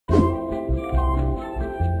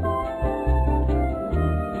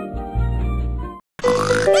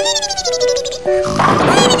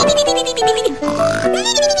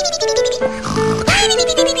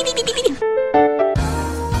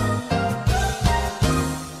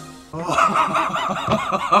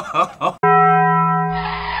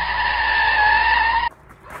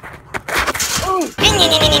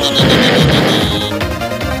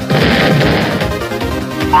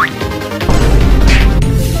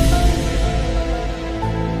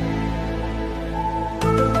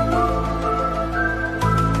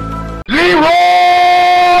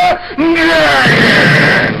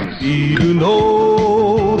昼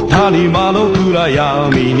の谷間の暗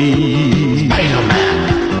闇に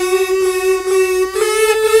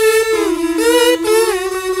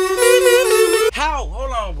How?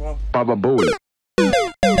 Hold on, bro. Baba Booey.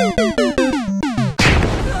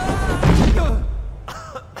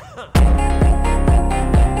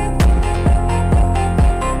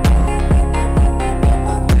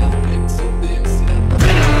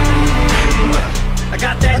 I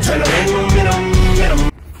got that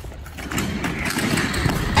adrenaline.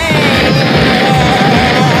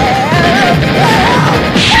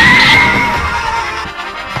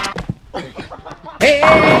 Hey,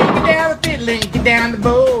 get down the fiddle and get down the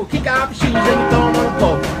bow. Kick off your shoes and you're throwing on the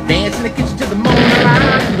floor. Dance in the kitchen till the morning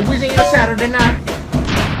light. The Louisiana Saturday night.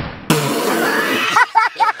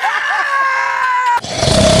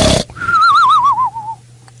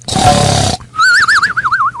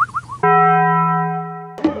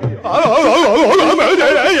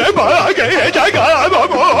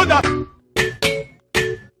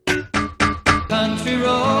 Country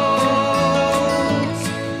roads,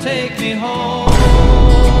 take me home.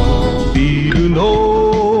 昼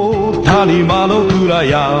の谷間の暗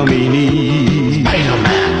闇に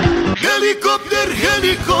Helicopter,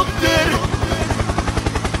 helicopter.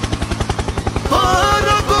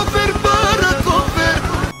 Paracofer, paracofer.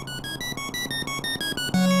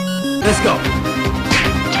 Let's go.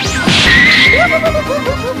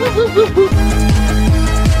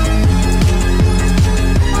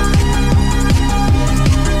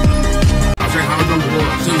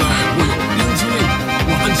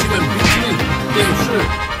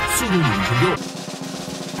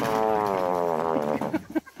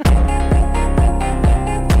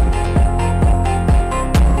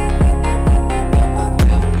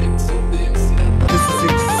 This is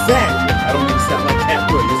exactly. I don't mean to sound like that,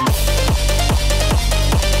 but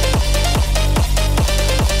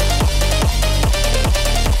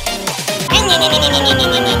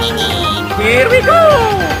here we go!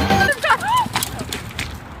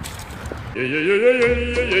 Yeah, yeah, yeah, yeah, yeah,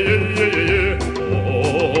 yeah, yeah, yeah, yeah.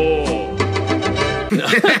 Oh.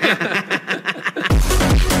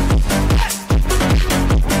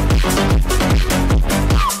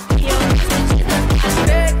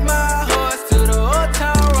 Take my horse to the old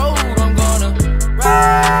town road. I'm gonna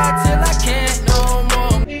ride till I can't no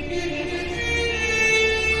more.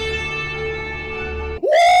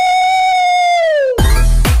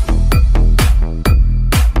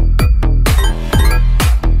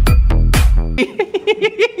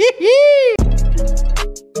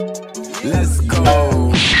 Let's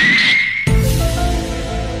go.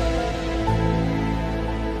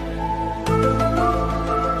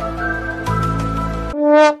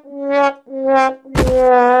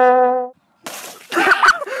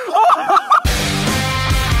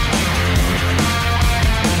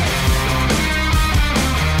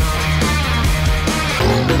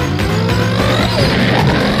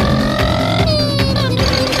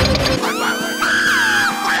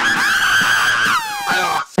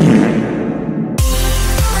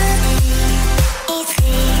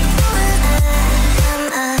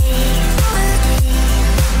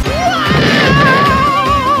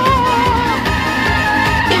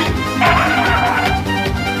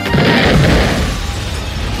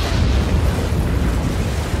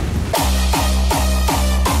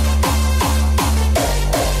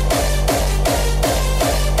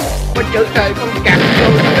 Chữ trời con cạp vô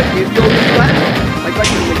nó chịu vô quá mày coi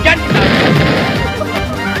như mày chết rồi.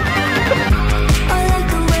 I like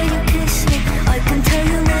the way you kiss me. I can tell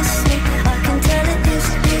you miss me. I can tell it this.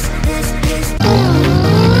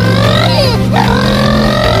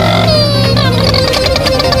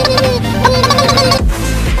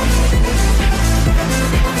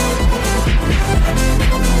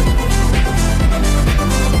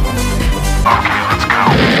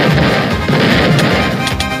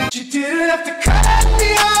 You didn't have to cut me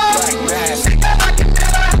off. I could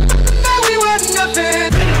never know we were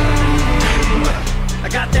nothing. I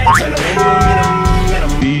got that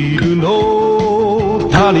adrenaline. 昼の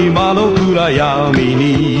谷間の暗闇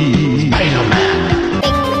に Ding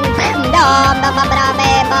dong, dong, dong, dong,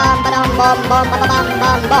 dong, dong, dong.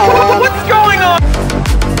 What's going on?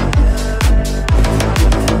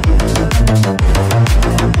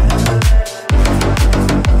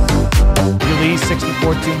 Release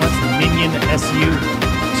 64 2 months. Minion SU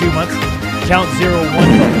 2 months. Count 0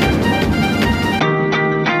 1 month.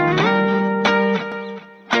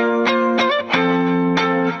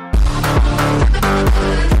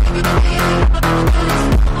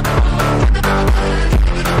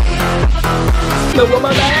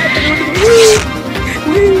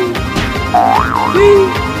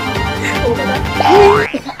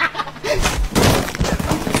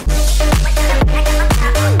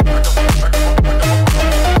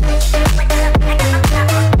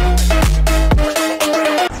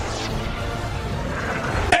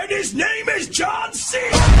 His name is John C.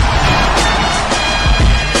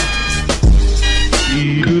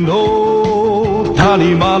 昼の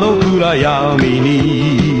谷間の暗闇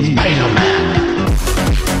に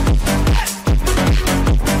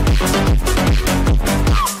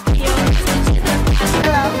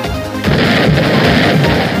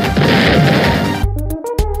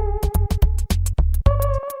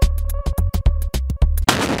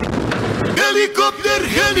Helikopter,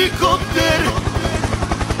 helikopter.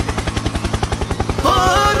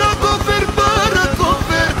 Parakofer,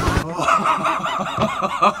 parakofer.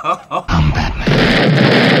 I'm Batman.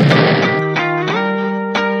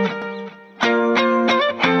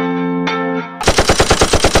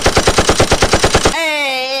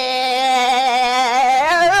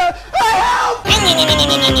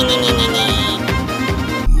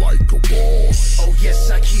 Like a boss. Oh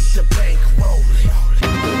yes, I keep the bank rolling.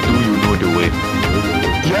 Do you know the way?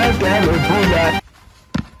 Yes, damn it, booyah.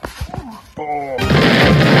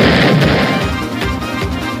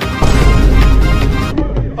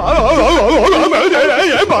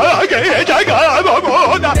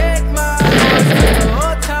 Take my horse to the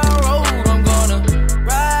old town road. I'm gonna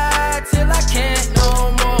ride till I can't no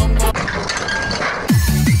more.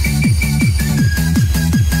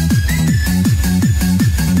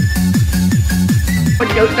 Con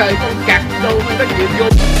chữ trời con cặc đâu mới có chịu vô.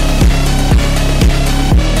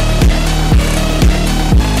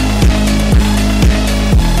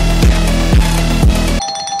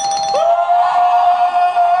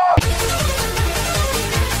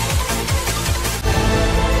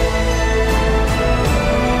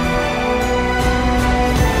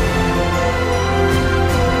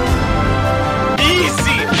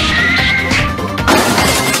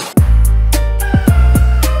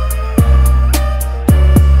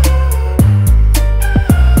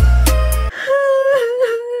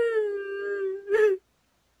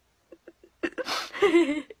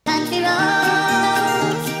 Country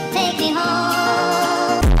roads, take me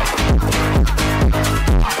home.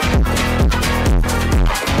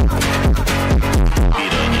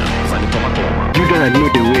 You don't know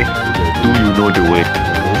the way. Do you know the way?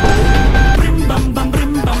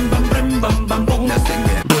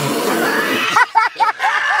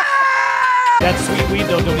 That sweet weed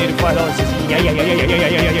though donated $5.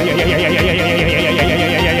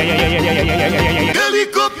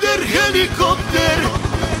 Helikopter, helikopter.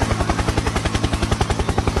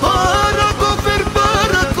 Parakofer,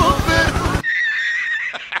 parakofer.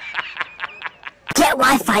 Get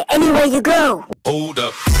Wi-Fi anywhere you go. Hold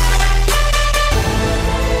up.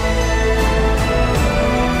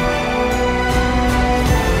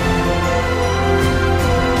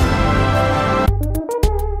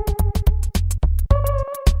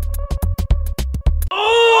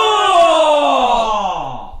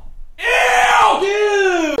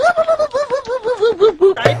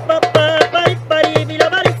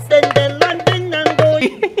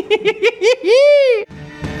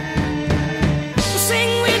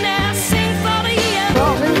 Sing we now, sing for the year.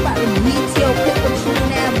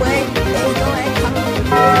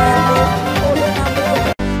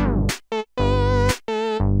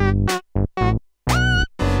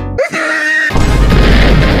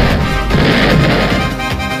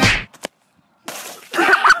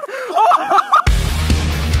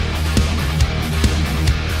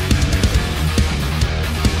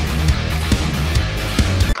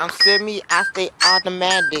 I'm semi, I stay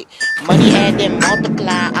automatic. Money add and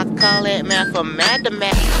multiply, I call it math for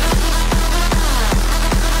mathematics.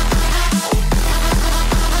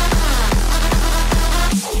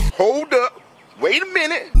 Hold up. Wait a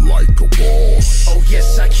minute. Like a boss. Oh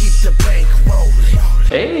yes, I keep the bank rolling.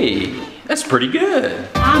 Hey, that's pretty good.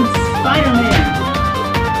 I'm Spider-Man.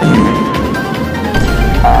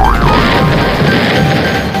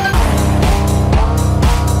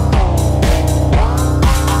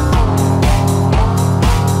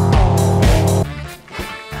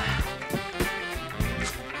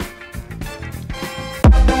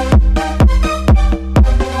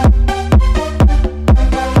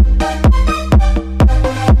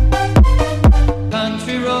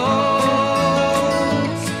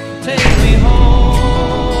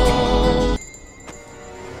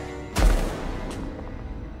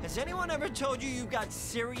 ever told you you got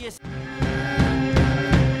serious?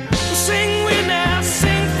 Sing with now,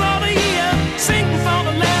 sing for the year, sing for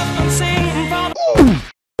the left, and sing for the...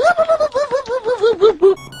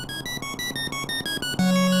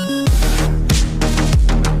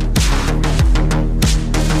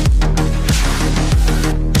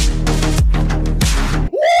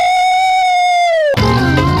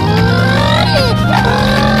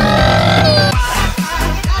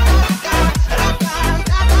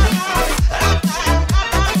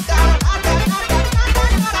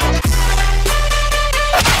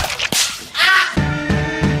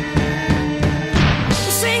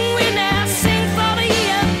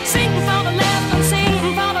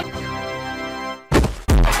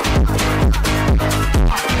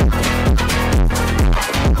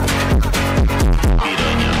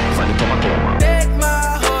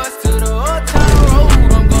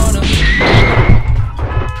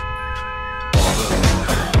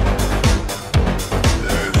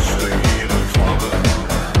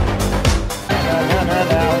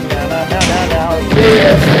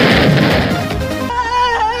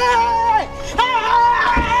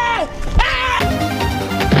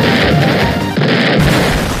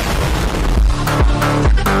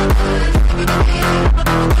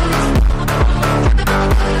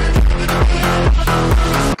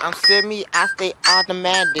 I'm semi, I stay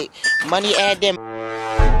automatic. Money add them.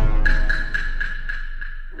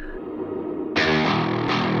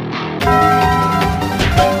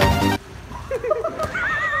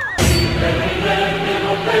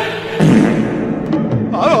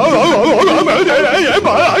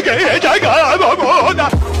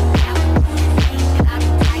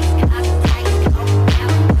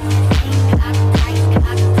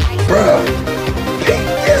 Bruh, pick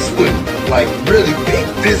this one. Like, really pick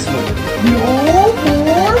this one. No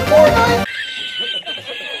more Fortnite.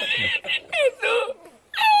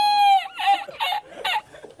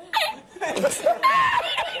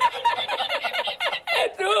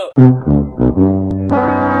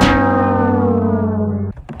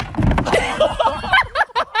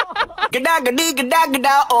 Gada gadi gada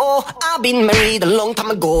gada oh, I've been married a long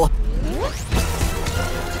time ago.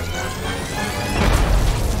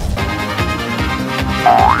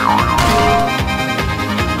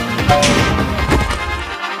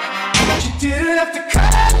 You didn't have to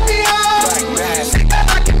cut me off.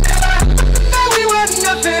 I can never know we were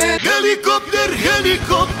nothing. Helicopter,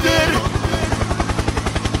 helicopter.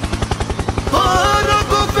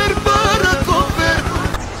 Paracofer.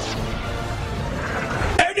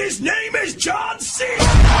 And his name is John C.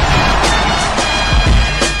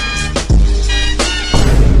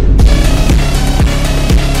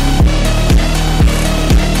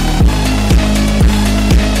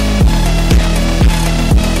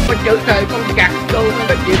 Chữ thời con cặc vô nó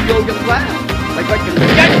có chịu vô trong quá mày coi chừng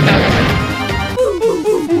chết rồi.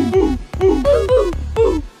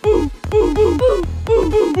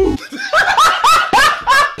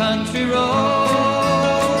 Country roads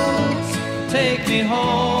take me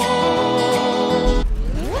home.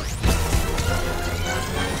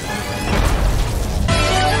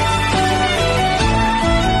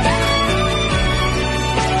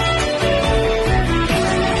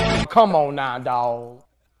 Come on now, dog.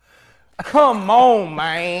 Come on,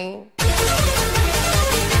 man.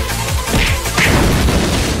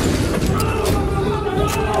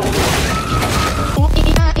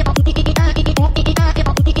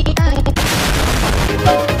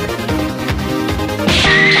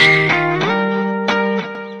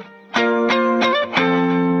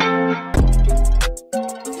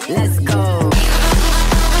 Let's go.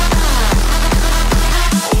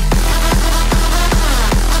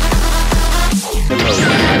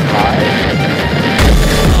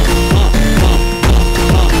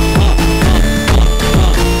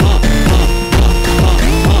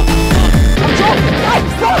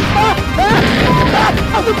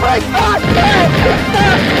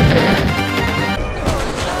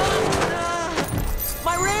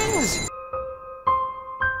 My rings!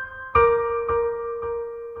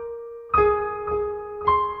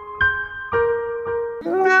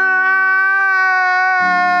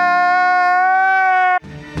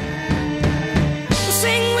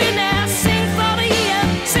 Sing with now, sing for the year,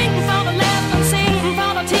 sing for the left and sing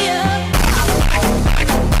for the tear.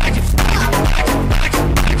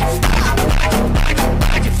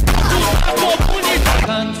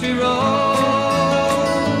 Country roads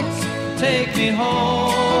take me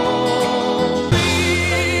home. We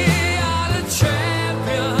are the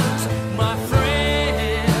champions, my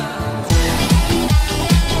friends.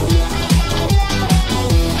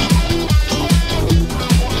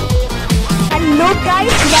 Hello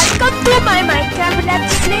guys, welcome to my Minecraft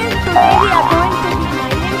Let's Play. we are going to be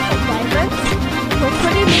mining for diamonds.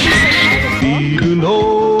 Hopefully maybe some ビル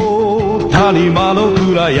の谷間の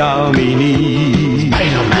暗闇に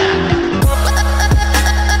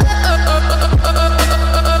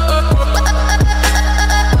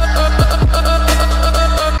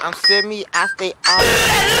I'm semi, I stay out.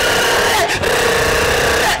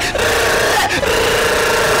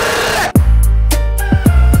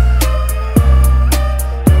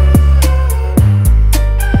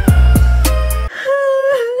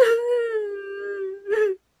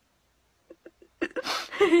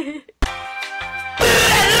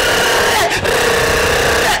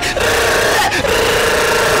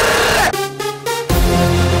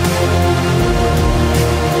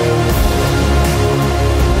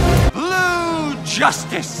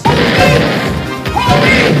 Justice!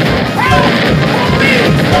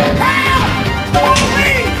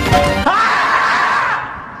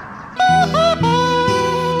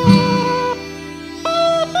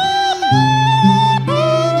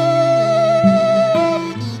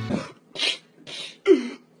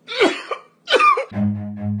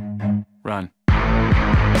 Run.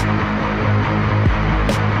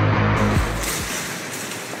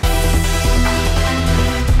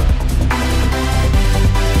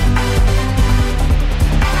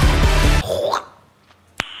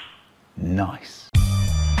 Nice.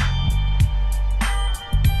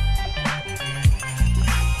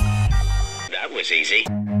 That was easy.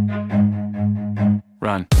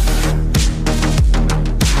 Run.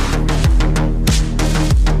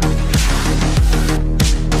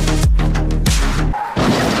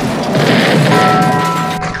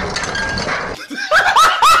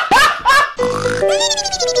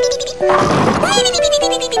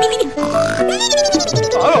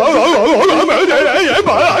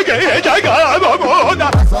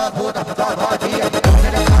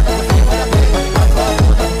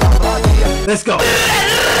 Let's go.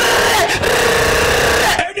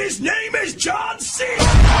 And his name is John C.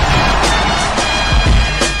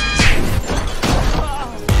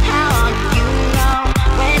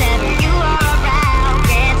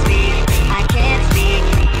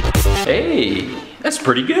 Hey, that's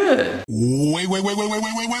pretty good. Wait.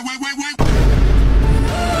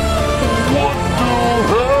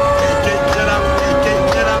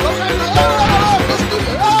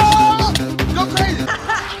 Go crazy!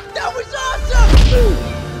 That was awesome!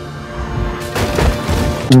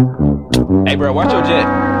 Hey, bro, watch your jet.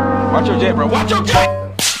 Watch your jet, bro. Watch your jet!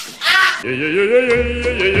 Yeah, yeah, yeah, yeah, yeah,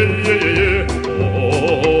 yeah, yeah, yeah, yeah.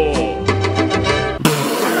 Oh.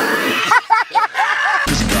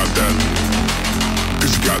 Cause you got that.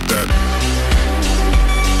 Cause you got that.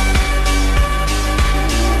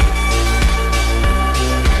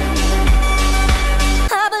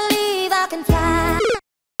 I believe I can fly.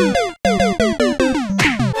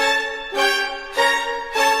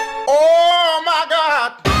 Oh my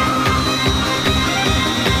God!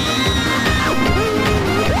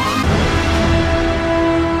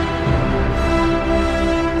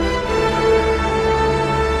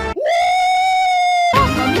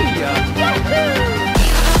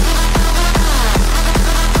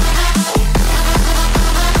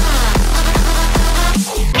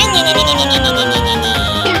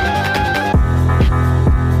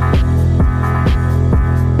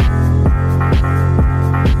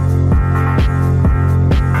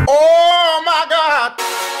 Oh my God!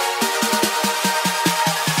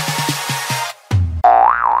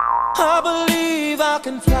 I believe I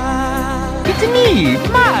can fly. It's me,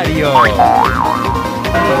 Mario.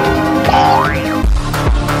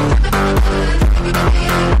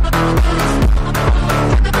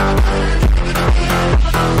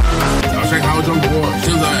早上好，中国！现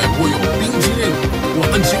在我有冰淇淋，我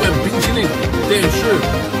很喜欢冰淇淋，但是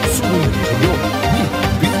送女朋友，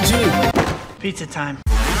冰淇淋。 Pizza time.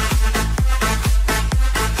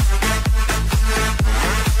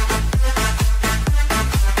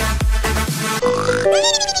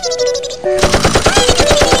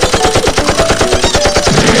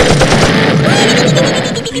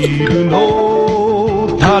 Bill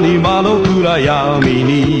の谷間の暗闇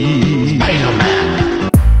に I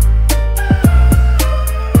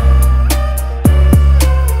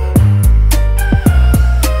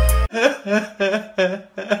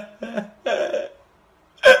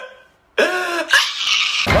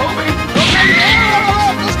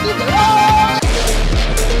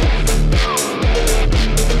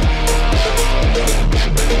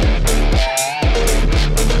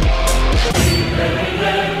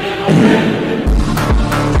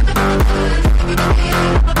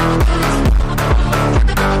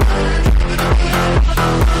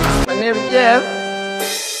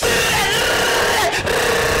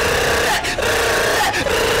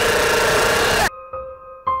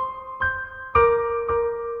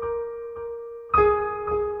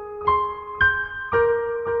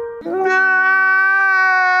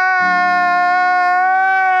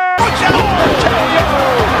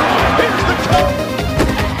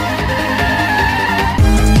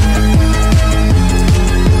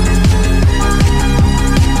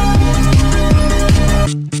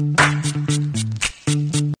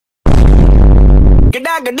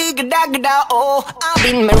Ragda, oh, I've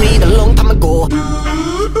been married a long time ago.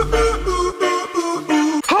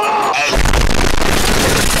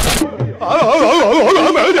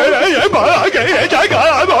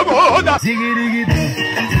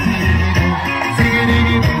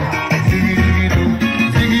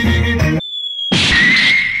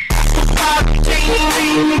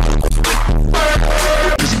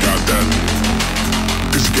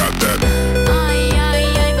 Ai, ai,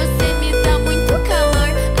 ai, você me dá muito calor.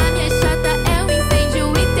 A minha chata é um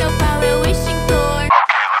incêndio e teu pau é o extintor.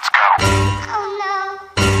 Oh no,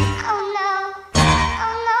 oh no,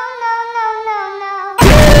 oh no, no, no, no, no.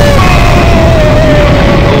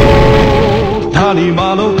 谷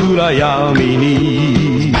間の暗闇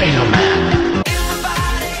に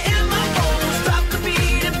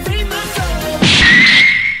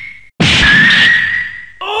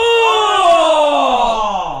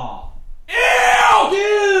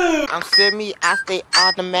I'm semi, I stay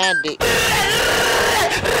automatic.